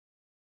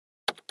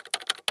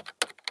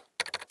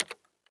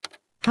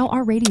How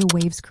are radio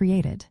waves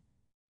created?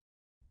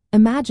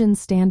 Imagine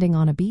standing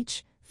on a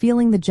beach,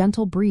 feeling the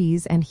gentle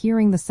breeze and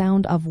hearing the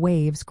sound of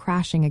waves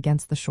crashing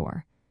against the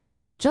shore.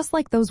 Just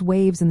like those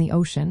waves in the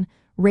ocean,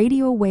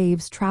 radio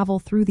waves travel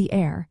through the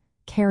air,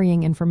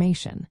 carrying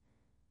information.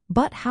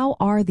 But how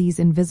are these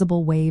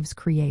invisible waves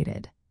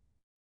created?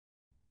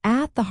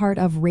 At the heart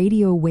of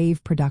radio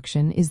wave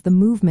production is the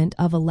movement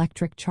of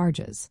electric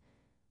charges.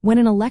 When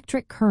an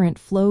electric current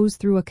flows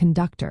through a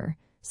conductor,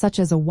 such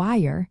as a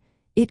wire,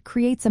 it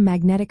creates a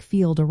magnetic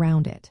field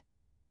around it.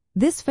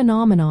 This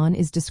phenomenon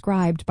is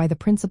described by the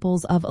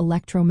principles of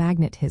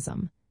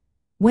electromagnetism.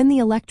 When the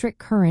electric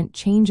current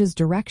changes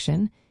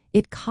direction,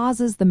 it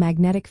causes the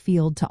magnetic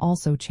field to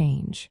also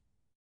change.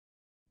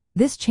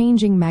 This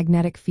changing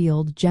magnetic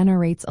field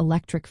generates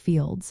electric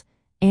fields,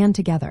 and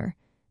together,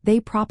 they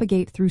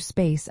propagate through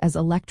space as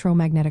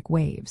electromagnetic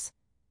waves.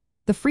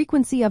 The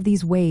frequency of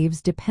these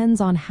waves depends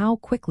on how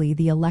quickly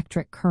the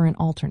electric current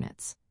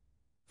alternates.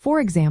 For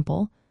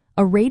example,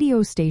 a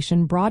radio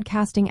station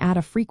broadcasting at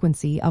a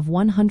frequency of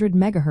 100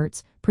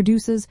 MHz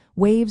produces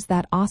waves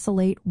that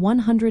oscillate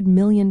 100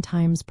 million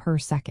times per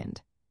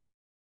second.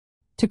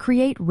 To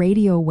create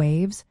radio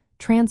waves,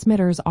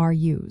 transmitters are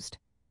used.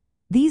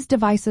 These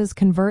devices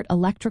convert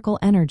electrical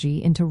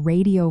energy into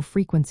radio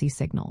frequency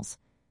signals.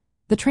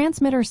 The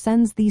transmitter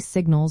sends these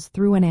signals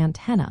through an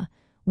antenna,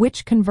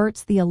 which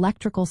converts the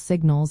electrical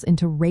signals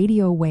into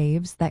radio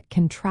waves that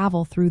can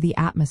travel through the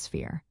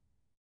atmosphere.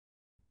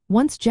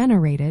 Once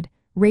generated,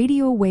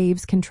 radio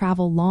waves can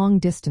travel long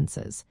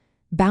distances,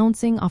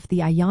 bouncing off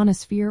the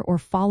ionosphere or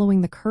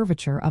following the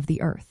curvature of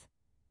the Earth.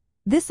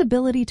 This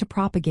ability to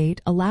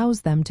propagate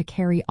allows them to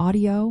carry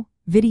audio,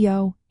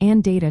 video,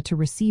 and data to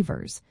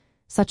receivers,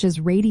 such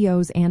as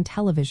radios and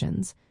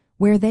televisions,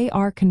 where they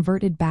are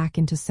converted back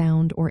into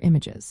sound or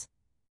images.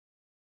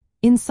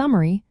 In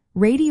summary,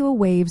 radio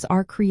waves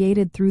are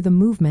created through the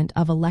movement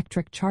of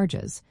electric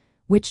charges,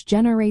 which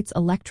generates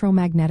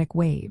electromagnetic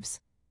waves.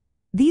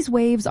 These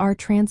waves are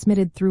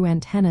transmitted through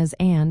antennas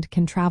and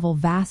can travel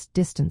vast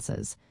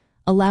distances,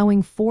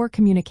 allowing for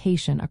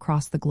communication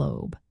across the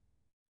globe.